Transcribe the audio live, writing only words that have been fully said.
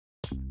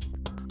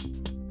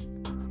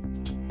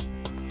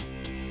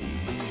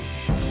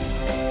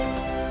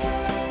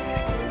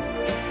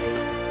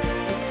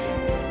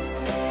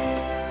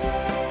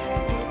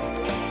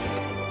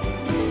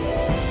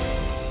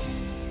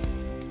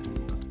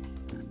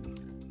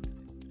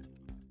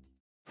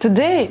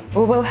Today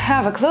we will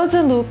have a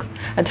closer look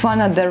at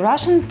one of the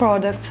Russian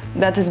products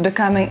that is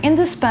becoming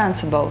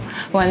indispensable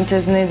when it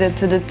is needed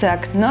to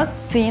detect not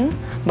seen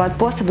but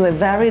possibly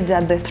very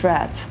deadly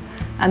threats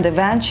and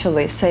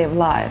eventually save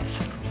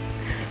lives.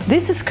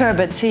 This is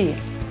Kerber-T.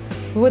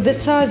 With the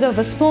size of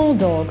a small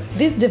dog,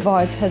 this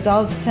device has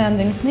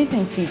outstanding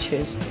sniffing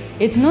features.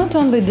 It not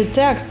only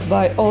detects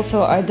but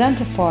also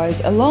identifies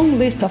a long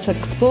list of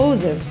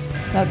explosives,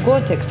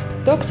 narcotics,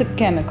 toxic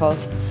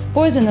chemicals,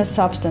 poisonous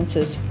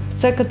substances,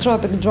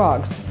 psychotropic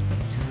drugs.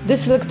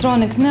 This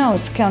electronic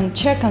nose can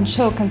check and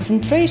show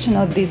concentration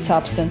of these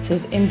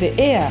substances in the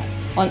air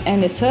on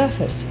any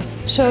surface,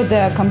 show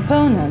their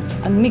components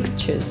and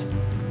mixtures.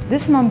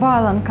 This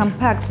mobile and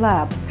compact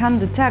lab can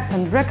detect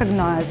and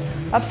recognize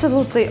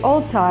absolutely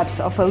all types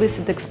of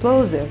illicit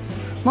explosives,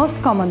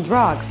 most common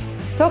drugs,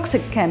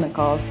 toxic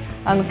chemicals,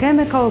 and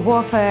chemical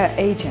warfare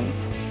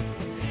agents.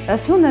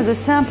 As soon as a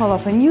sample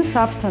of a new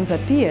substance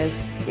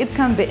appears, it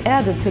can be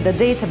added to the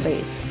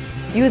database.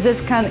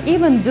 Users can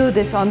even do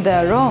this on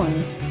their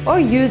own or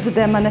use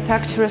the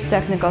manufacturer's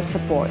technical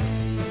support.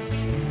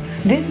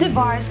 This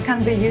device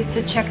can be used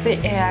to check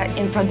the air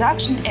in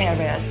production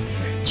areas,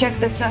 check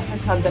the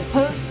surface of the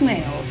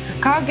post-mail,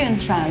 cargo in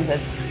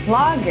transit,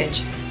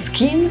 luggage,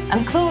 skin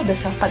and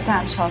clothes of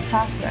potential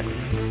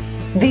suspects.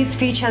 These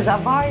features are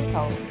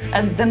vital,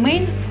 as the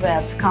main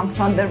threats come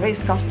from the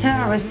risk of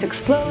terrorist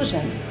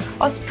explosion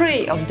or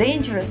spray of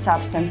dangerous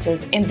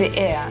substances in the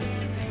air.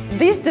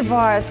 This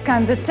device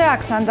can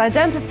detect and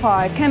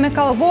identify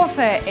chemical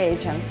warfare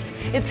agents.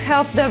 It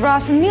helped the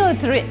Russian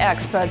military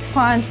experts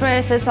find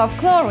traces of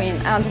chlorine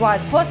and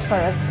white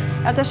phosphorus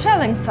at a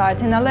shelling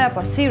site in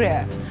Aleppo,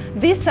 Syria.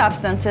 These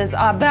substances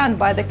are banned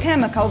by the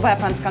Chemical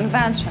Weapons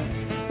Convention.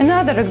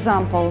 Another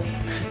example,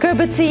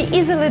 Kerber-T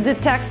easily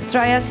detects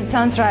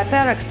triacetone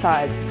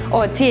triperoxide,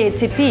 or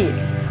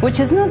TATP,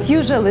 which is not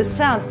usually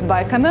sensed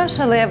by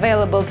commercially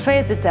available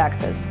trace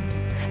detectors.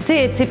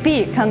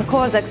 TATP can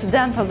cause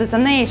accidental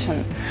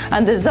detonation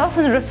and is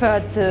often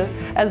referred to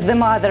as the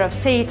mother of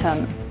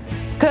Satan.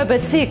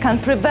 Kerber-T can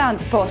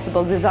prevent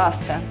possible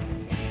disaster.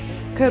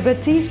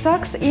 Kerber-T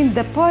sucks in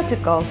the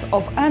particles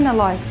of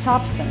analyzed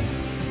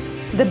substance.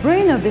 The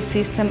brain of the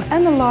system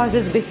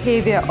analyzes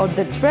behavior of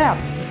the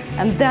trapped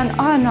and then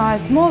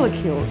ionized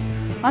molecules,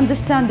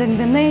 understanding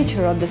the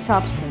nature of the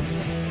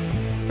substance.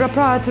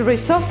 Proprietary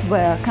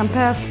software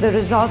compares the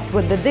results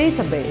with the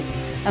database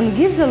and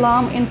gives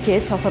alarm in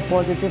case of a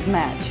positive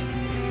match.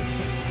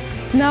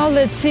 Now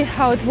let's see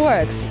how it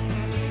works.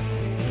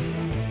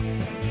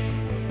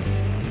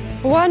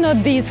 One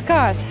of these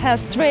cars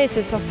has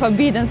traces of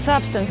forbidden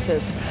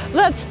substances.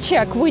 Let's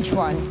check which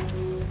one.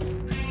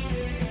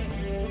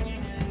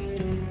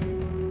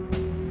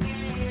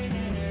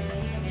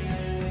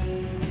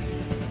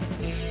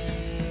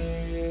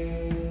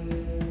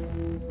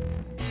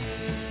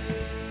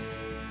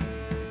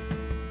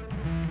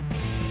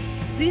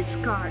 This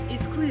car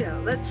is clear.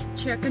 Let's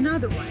check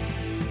another one.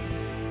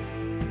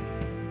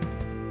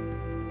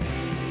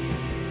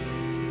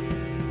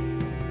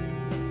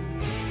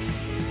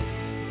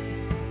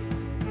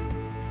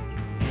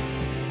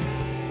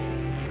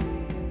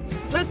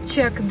 Let's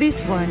check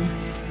this one.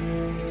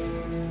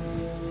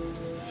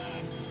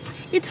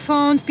 It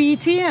found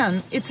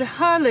PTN. It's a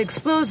highly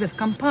explosive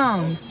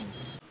compound.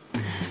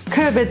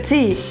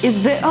 Kerber-T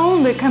is the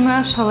only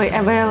commercially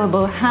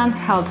available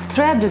handheld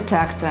threat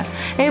detector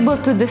able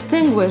to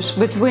distinguish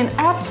between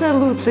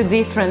absolutely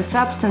different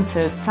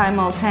substances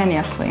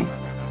simultaneously.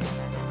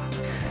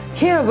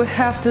 Here we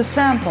have two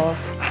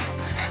samples,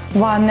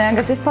 one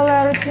negative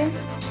polarity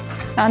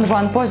and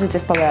one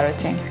positive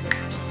polarity.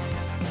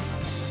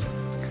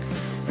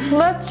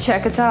 Let's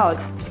check it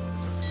out.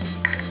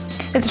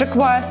 It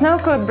requires no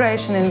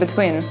calibration in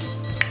between.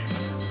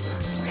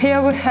 Here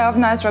we have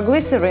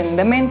nitroglycerin,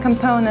 the main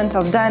component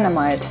of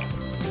dynamite.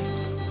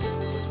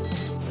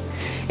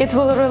 It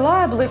will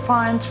reliably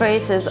find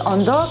traces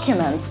on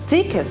documents,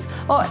 tickets,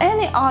 or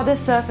any other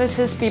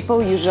surfaces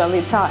people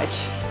usually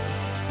touch.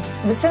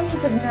 The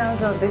sensitive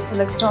nose of this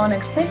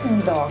electronic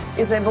sniffing dog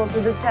is able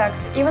to detect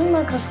even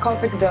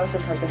microscopic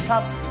doses of the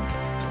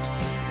substance,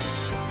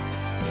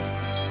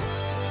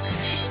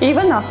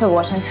 even after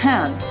washing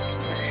hands,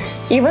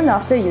 even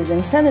after using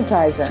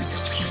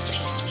sanitizer.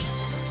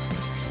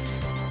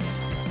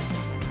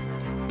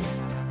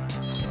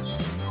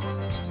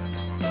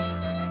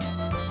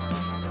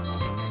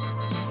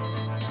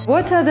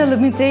 What are the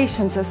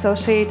limitations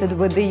associated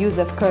with the use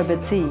of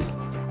Kerber-T?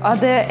 Are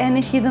there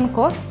any hidden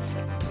costs?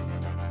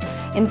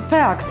 In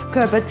fact,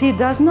 Kerber-T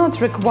does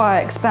not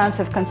require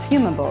expensive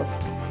consumables.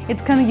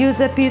 It can use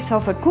a piece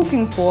of a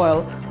cooking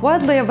foil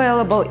widely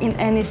available in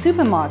any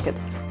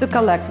supermarket to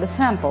collect the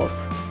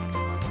samples.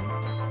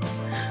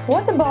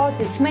 What about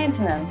its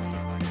maintenance?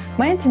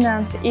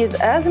 Maintenance is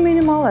as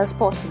minimal as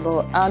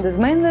possible and is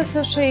mainly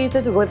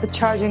associated with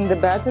charging the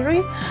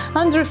battery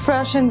and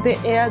refreshing the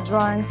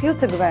air-drying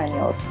filter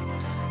granules.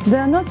 They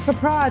are not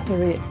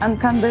proprietary and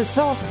can be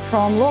sourced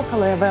from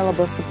locally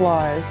available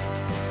suppliers.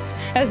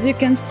 As you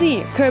can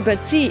see,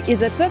 Kerber-T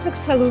is a perfect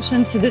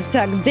solution to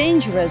detect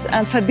dangerous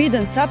and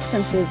forbidden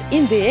substances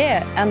in the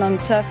air and on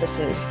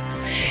surfaces.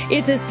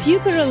 It is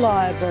super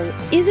reliable,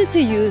 easy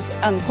to use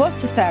and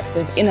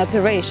cost-effective in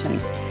operation.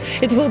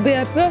 It will be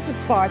a perfect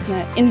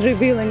partner in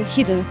revealing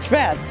hidden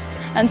threats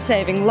and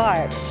saving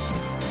lives.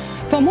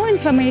 For more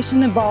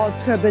information about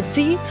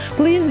Kerber-T,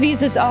 please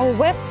visit our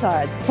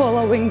website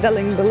following the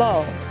link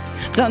below.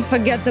 Don't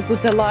forget to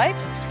put a like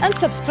and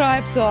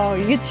subscribe to our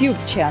YouTube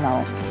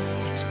channel.